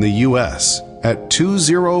Caritas in the U.S. at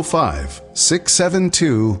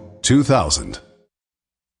 205-672-2000.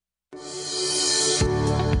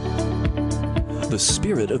 The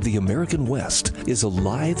spirit of the American West is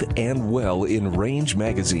alive and well in Range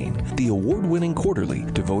Magazine, the award-winning quarterly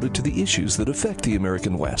devoted to the issues that affect the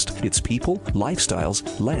American West, its people,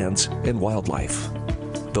 lifestyles, lands, and wildlife.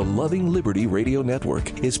 The Loving Liberty Radio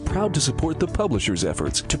Network is proud to support the publisher's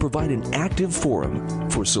efforts to provide an active forum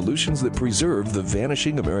for solutions that preserve the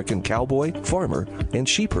vanishing American cowboy, farmer, and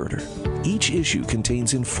sheepherder. Each issue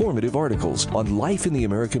contains informative articles on life in the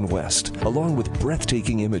American West, along with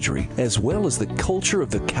breathtaking imagery, as well as the culture of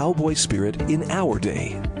the cowboy spirit in our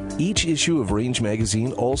day. Each issue of Range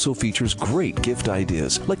Magazine also features great gift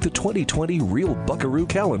ideas like the 2020 Real Buckaroo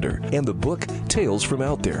Calendar and the book Tales from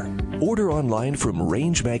Out There. Order online from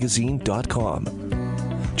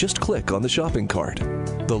rangemagazine.com. Just click on the shopping cart.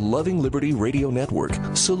 The Loving Liberty Radio Network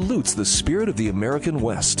salutes the spirit of the American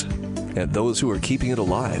West and those who are keeping it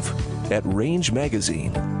alive at Range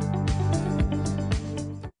Magazine.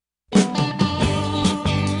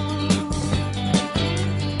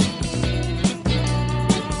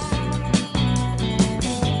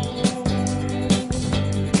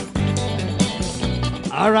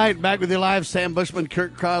 All right, back with you live. Sam Bushman,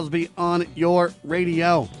 Kurt Crosby on your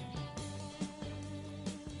radio.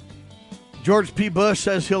 George P. Bush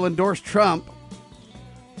says he'll endorse Trump.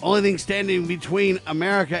 Only thing standing between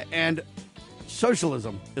America and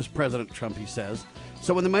socialism is President Trump, he says.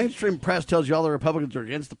 So when the mainstream press tells you all the Republicans are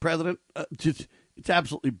against the president, it's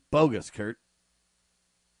absolutely bogus, Kurt.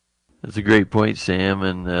 That's a great point, Sam.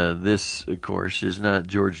 And this, of course, is not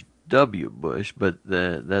George W. Bush, but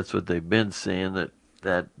that's what they've been saying, that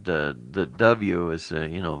the W is,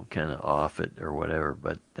 kind of off it or whatever,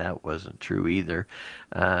 but that wasn't true either.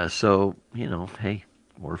 So, hey,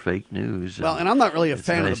 more fake news. Well, and I'm not really a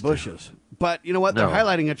fan of the Bushes, but you know what? They're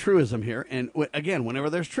highlighting a truism here. And again, whenever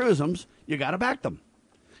there's truisms, you got to back them.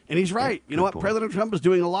 And he's right. You know what? President Trump is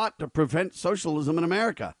doing a lot to prevent socialism in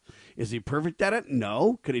America. Is he perfect at it?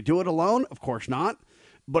 No. Could he do it alone? Of course not.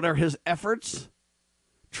 But are his efforts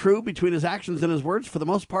true between his actions and his words? For the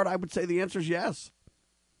most part, I would say the answer is yes.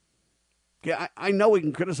 Okay, I know we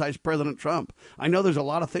can criticize President Trump. I know there's a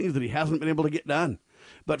lot of things that he hasn't been able to get done.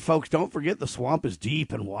 But, folks, don't forget the swamp is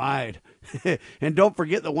deep and wide. And don't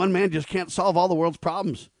forget that one man just can't solve all the world's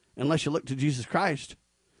problems unless you look to Jesus Christ.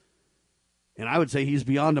 And I would say he's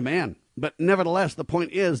beyond a man. But nevertheless, the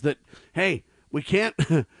point is that, hey, we can't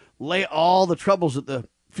lay all the troubles at the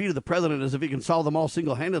feet of the president as if he can solve them all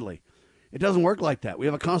single-handedly. It doesn't work like that. We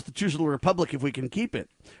have a constitutional republic if we can keep it.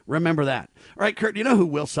 Remember that. All right, Kurt, do you know who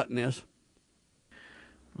Will Sutton is?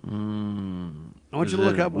 I want you to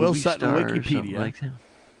look up Will Sutton Wikipedia. Like that?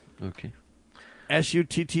 Okay.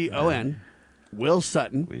 Sutton. Will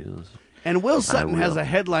Sutton. And Will Sutton has a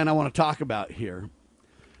headline I want to talk about here.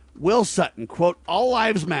 Will Sutton, quote, "All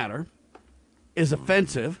lives matter," is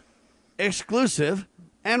offensive, exclusive,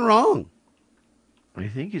 and wrong. I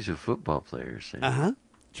think he's a football player, Sam. Uh-huh.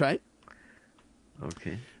 That's right.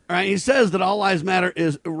 Okay. All right, he says that all lives matter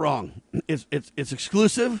is wrong. It's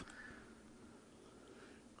exclusive.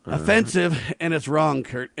 Offensive, and it's wrong,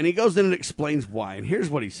 Kurt. And he goes in and explains why. And here's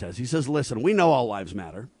what he says. He says, listen, we know all lives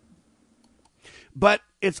matter, but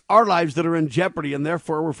it's our lives that are in jeopardy, and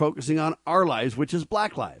therefore we're focusing on our lives, which is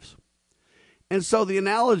black lives. And so the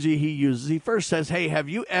analogy he uses, he first says, hey, have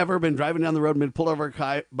you ever been driving down the road and been pulled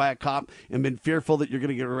over by a cop and been fearful that you're going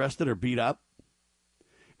to get arrested or beat up?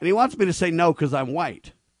 And he wants me to say no because I'm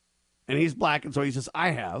white. And he's black, and so he says,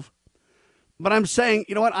 I have. But I'm saying,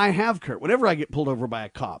 you know what? I have, Kurt. Whenever I get pulled over by a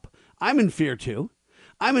cop, I'm in fear too.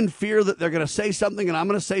 I'm in fear that they're going to say something and I'm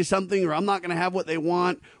going to say something, or I'm not going to have what they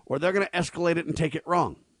want, or they're going to escalate it and take it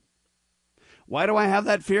wrong. Why do I have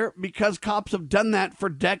that fear? Because cops have done that for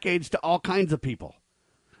decades to all kinds of people.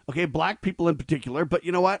 Okay, black people in particular. But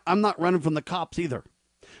you know what? I'm not running from the cops either.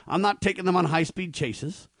 I'm not taking them on high-speed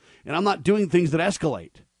chases, and I'm not doing things that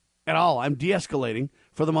escalate at all. I'm de-escalating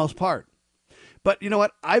for the most part. But you know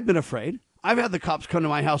what? I've been afraid. I've had the cops come to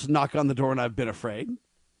my house and knock on the door, and I've been afraid.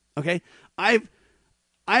 Okay? I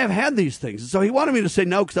have had these things. So he wanted me to say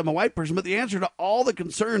no because I'm a white person, but the answer to all the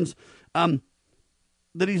concerns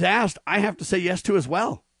that he's asked, I have to say yes to as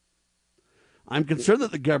well. I'm concerned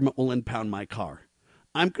that the government will impound my car.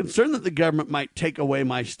 I'm concerned that the government might take away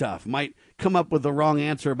my stuff, might come up with the wrong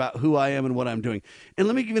answer about who I am and what I'm doing. And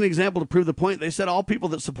let me give you an example to prove the point. They said all people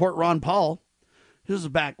that support Ron Paul, this is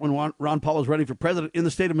back when Ron Paul was running for president in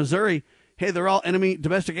the state of Missouri, hey, they're all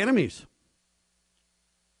domestic enemies.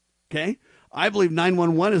 Okay? I believe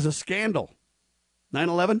 911 is a scandal.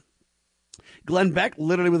 9/11? Glenn Beck,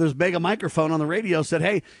 literally with his mega microphone on the radio, said,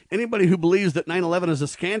 hey, anybody who believes that 9/11 is a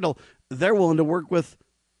scandal, they're willing to work with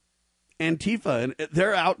Antifa, and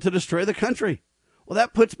they're out to destroy the country. Well,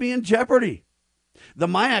 that puts me in jeopardy. The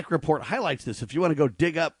MIAC report highlights this if you want to go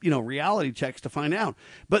dig up, reality checks to find out.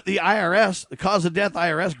 But the IRS, the cause of death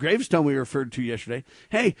IRS gravestone we referred to yesterday,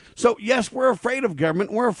 hey, so yes, we're afraid of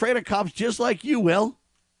government. We're afraid of cops just like you will.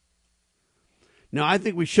 Now, I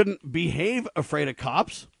think we shouldn't behave afraid of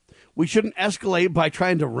cops. We shouldn't escalate by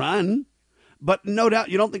trying to run. But no doubt,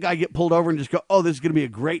 you don't think I get pulled over and just go, oh, this is going to be a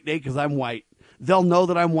great day because I'm white. They'll know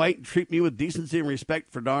that I'm white and treat me with decency and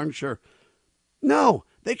respect for darn sure. No,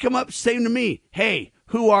 they come up saying to me, hey,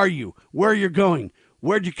 who are you? Where are you going?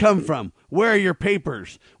 Where'd you come from? Where are your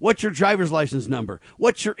papers? What's your driver's license number?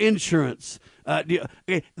 What's your insurance?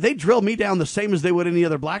 They drill me down the same as they would any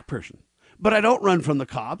other black person. But I don't run from the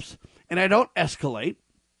cops, and I don't escalate.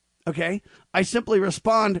 Okay? I simply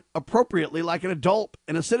respond appropriately like an adult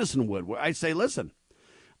and a citizen would, where I say, listen,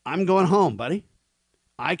 I'm going home, buddy.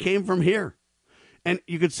 I came from here. And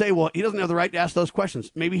you could say, well, he doesn't have the right to ask those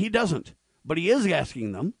questions. Maybe he doesn't, but he is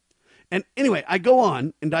asking them. And anyway, I go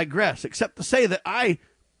on and digress, except to say that I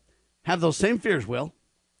have those same fears, Will.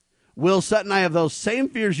 Will Sutton, I have those same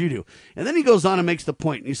fears you do. And then he goes on and makes the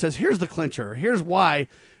point. And he says, here's the clincher. Here's why,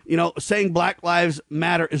 saying Black Lives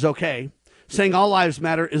Matter is okay. Saying all lives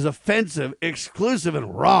matter is offensive, exclusive,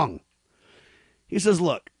 and wrong. He says,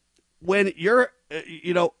 look, when you're,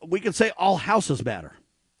 we can say all houses matter.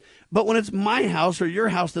 But when it's my house or your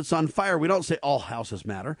house that's on fire, we don't say all houses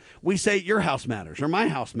matter. We say your house matters or my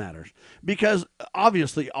house matters, because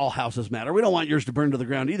obviously all houses matter. We don't want yours to burn to the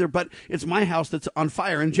ground either, but it's my house that's on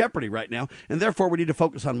fire in jeopardy right now, and therefore we need to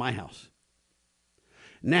focus on my house.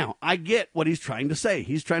 Now, I get what he's trying to say.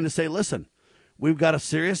 He's trying to say, listen, we've got a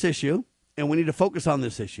serious issue, and we need to focus on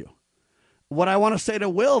this issue. What I want to say to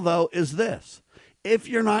Will, though, is this. If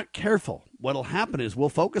you're not careful, what'll happen is we'll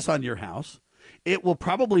focus on your house. It will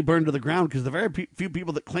probably burn to the ground because the very few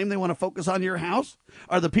people that claim they want to focus on your house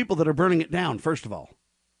are the people that are burning it down, first of all.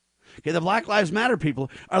 Okay, the Black Lives Matter people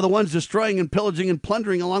are the ones destroying and pillaging and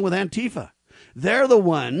plundering along with Antifa. They're the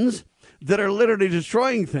ones that are literally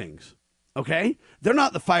destroying things, okay? They're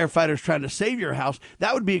not the firefighters trying to save your house.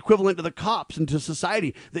 That would be equivalent to the cops and to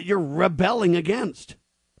society that you're rebelling against.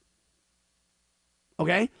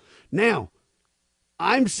 Okay? Now,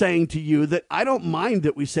 I'm saying to you that I don't mind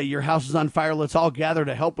that we say your house is on fire. Let's all gather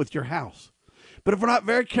to help with your house. But if we're not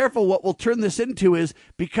very careful, what we'll turn this into is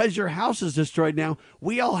because your house is destroyed now,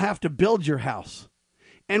 we all have to build your house.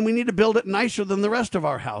 And we need to build it nicer than the rest of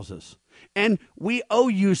our houses. And we owe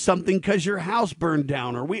you something because your house burned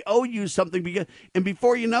down, or we owe you something because, and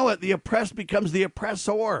before you know it, the oppressed becomes the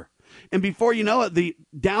oppressor. And before you know it, the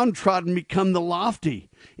downtrodden become the lofty.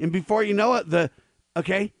 And before you know it,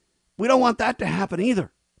 we don't want that to happen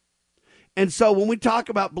either. And so when we talk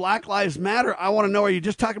about Black Lives Matter, I want to know, are you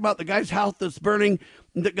just talking about the guy's house that's burning,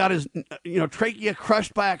 that got his trachea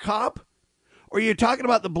crushed by a cop? Or are you talking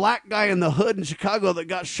about the black guy in the hood in Chicago that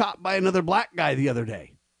got shot by another black guy the other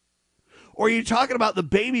day? Or are you talking about the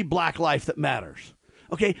baby black life that matters?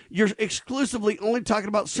 Okay, you're exclusively only talking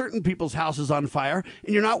about certain people's houses on fire,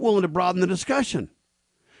 and you're not willing to broaden the discussion.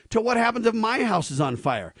 to what happens if my house is on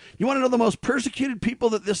fire. You want to know the most persecuted people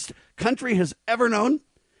that this country has ever known?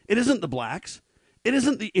 It isn't the blacks. It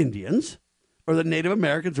isn't the Indians or the Native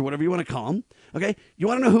Americans or whatever you want to call them. Okay? You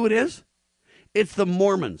want to know who it is? It's the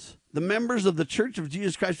Mormons, the members of the Church of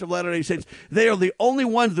Jesus Christ of Latter-day Saints. They are the only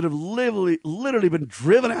ones that have literally been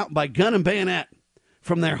driven out by gun and bayonet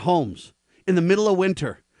from their homes in the middle of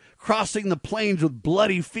winter, crossing the plains with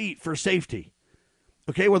bloody feet for safety.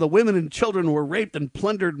 Okay, where the women and children were raped and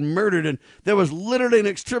plundered and murdered, and there was literally an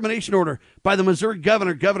extermination order by the Missouri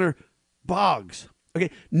governor, Governor Boggs. Okay,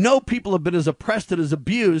 no people have been as oppressed and as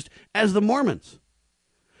abused as the Mormons.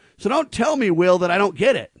 So don't tell me, Will, that I don't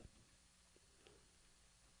get it.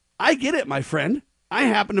 I get it, my friend. I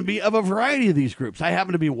happen to be of a variety of these groups. I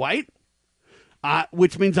happen to be white,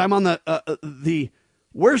 which means I'm on the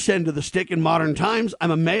worst end of the stick in modern times.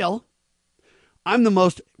 I'm a male. I'm the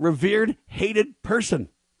most revered, hated person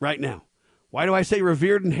right now. Why do I say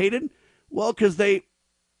revered and hated? Well, because they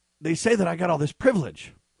say that I got all this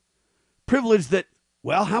privilege. Privilege that,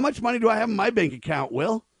 well, how much money do I have in my bank account,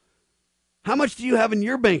 Will? How much do you have in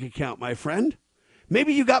your bank account, my friend?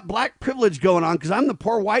 Maybe you got black privilege going on because I'm the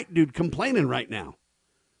poor white dude complaining right now.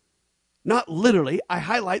 Not literally. I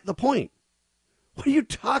highlight the point. What are you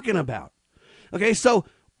talking about? Okay, so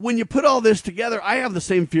when you put all this together, I have the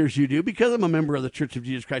same fears you do because I'm a member of the Church of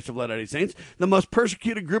Jesus Christ of Latter-day Saints, the most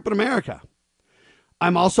persecuted group in America.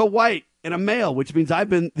 I'm also white and a male, which means I've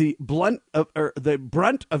been the brunt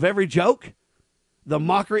of every joke, the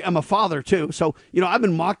mockery. I'm a father, too. So, I've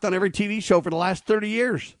been mocked on every TV show for the last 30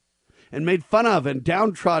 years. And made fun of and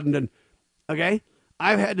downtrodden, and okay,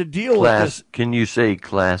 I've had to deal with this. Can you say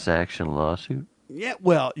class action lawsuit? Yeah,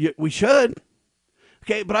 well, we should.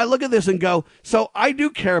 Okay, but I look at this and go, so I do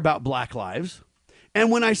care about black lives,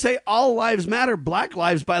 and when I say all lives matter, black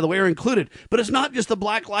lives, by the way, are included. But it's not just the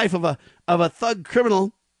black life of a thug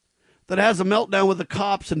criminal that has a meltdown with the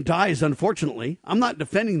cops and dies. Unfortunately, I'm not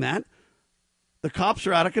defending that. The cops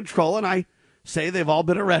are out of control, and I say they've all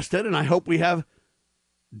been arrested, and I hope we have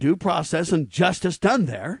due process and justice done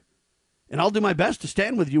there. And I'll do my best to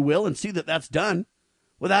stand with you, Will, and see that that's done.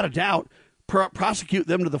 Without a doubt, prosecute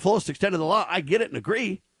them to the fullest extent of the law. I get it and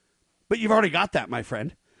agree. But you've already got that, my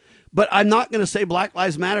friend. But I'm not going to say Black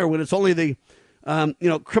Lives Matter when it's only the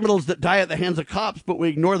criminals that die at the hands of cops, but we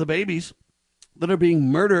ignore the babies that are being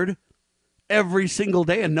murdered every single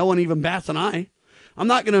day and no one even bats an eye. I'm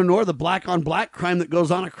not going to ignore the black-on-black crime that goes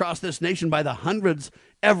on across this nation by the hundreds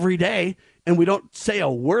every day, and we don't say a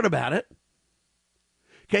word about it.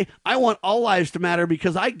 Okay, I want all lives to matter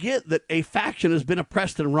because I get that a faction has been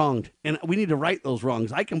oppressed and wronged, and we need to right those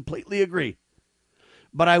wrongs. I completely agree.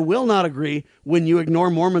 But I will not agree when you ignore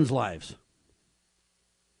Mormons' lives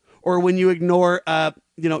or when you ignore,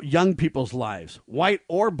 young people's lives, white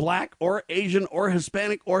or black or Asian or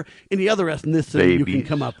Hispanic or any other ethnicity you can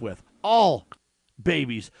come up with. All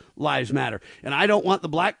babies' lives matter. And I don't want the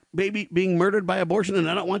black baby being murdered by abortion, and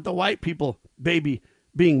I don't want the white people baby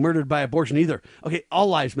being murdered by abortion either. Okay, all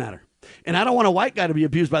lives matter. And I don't want a white guy to be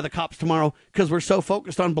abused by the cops tomorrow because we're so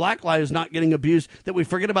focused on black lives not getting abused that we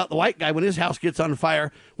forget about the white guy when his house gets on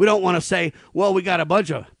fire. We don't want to say, well, we got a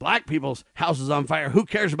bunch of black people's houses on fire. Who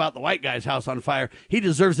cares about the white guy's house on fire? He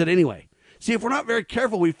deserves it anyway. See, if we're not very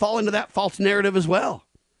careful, we fall into that false narrative as well.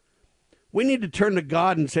 We need to turn to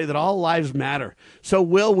God and say that all lives matter. So,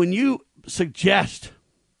 Will, when you suggest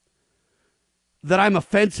that I'm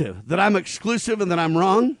offensive, that I'm exclusive, and that I'm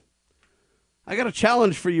wrong, I got a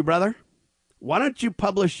challenge for you, brother. Why don't you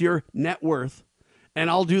publish your net worth, and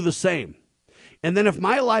I'll do the same. And then if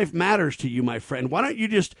my life matters to you, my friend, why don't you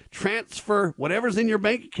just transfer whatever's in your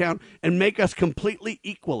bank account and make us completely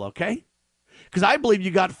equal, okay? Because I believe you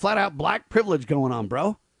got flat-out black privilege going on,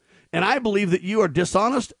 bro. And I believe that you are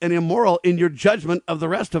dishonest and immoral in your judgment of the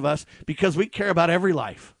rest of us because we care about every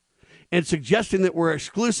life. And suggesting that we're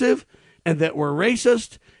exclusive and that we're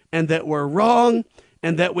racist and that we're wrong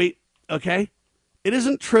and that okay? It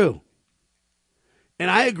isn't true. And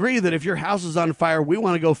I agree that if your house is on fire, we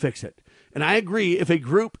want to go fix it. And I agree if a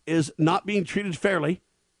group is not being treated fairly,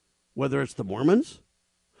 whether it's the Mormons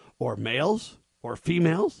or males or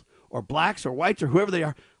females or blacks or whites or whoever they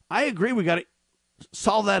are, I agree we got to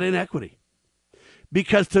solve that inequity.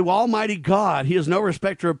 Because to Almighty God, He is no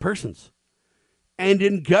respecter of persons. And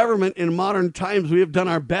in government in modern times, we have done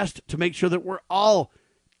our best to make sure that we're all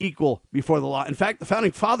equal before the law. In fact, the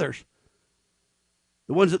Founding Fathers,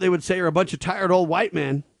 the ones that they would say are a bunch of tired old white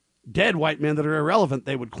men, dead white men that are irrelevant,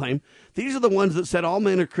 they would claim, these are the ones that said all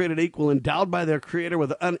men are created equal, endowed by their Creator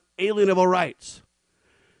with unalienable rights.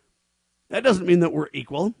 That doesn't mean that we're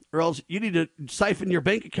equal, or else you need to siphon your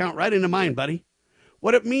bank account right into mine, buddy.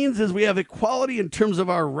 What it means is we have equality in terms of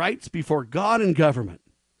our rights before God and government.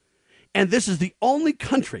 And this is the only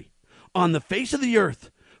country on the face of the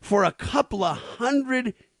earth for a couple of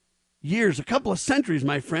 100 years, a couple of centuries,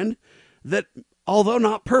 my friend, that, although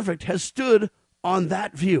not perfect, has stood on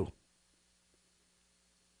that view.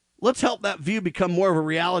 Let's help that view become more of a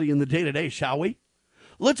reality in the day-to-day, shall we?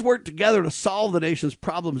 Let's work together to solve the nation's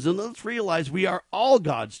problems, and let's realize we are all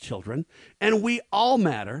God's children, and we all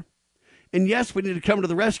matter. And yes, we need to come to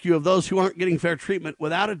the rescue of those who aren't getting fair treatment,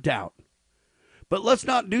 without a doubt. But let's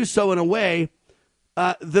not do so in a way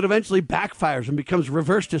that eventually backfires and becomes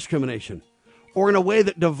reverse discrimination, or in a way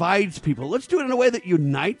that divides people. Let's do it in a way that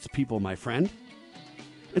unites people, my friend.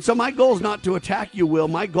 And so my goal is not to attack you, Will.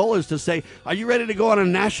 My goal is to say, are you ready to go on a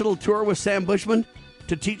national tour with Sam Bushman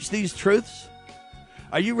to teach these truths?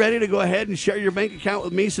 Are you ready to go ahead and share your bank account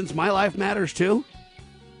with me, since my life matters too?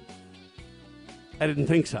 I didn't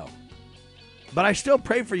think so. But I still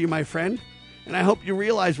pray for you, my friend. And I hope you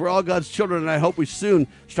realize we're all God's children, and I hope we soon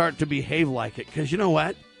start to behave like it. Because you know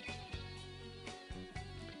what?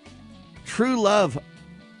 True love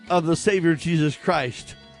of the Savior Jesus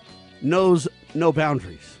Christ knows no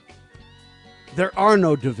boundaries. There are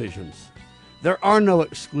no divisions. There are no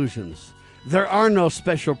exclusions. There are no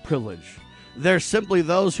special privilege. There's simply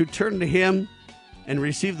those who turn to Him and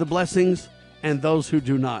receive the blessings, and those who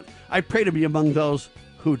do not. I pray to be among those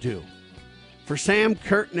who do. For Sam,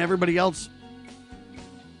 Kurt, and everybody else,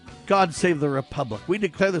 God save the Republic. We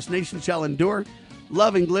declare this nation shall endure.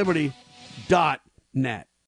 LovingLiberty.net.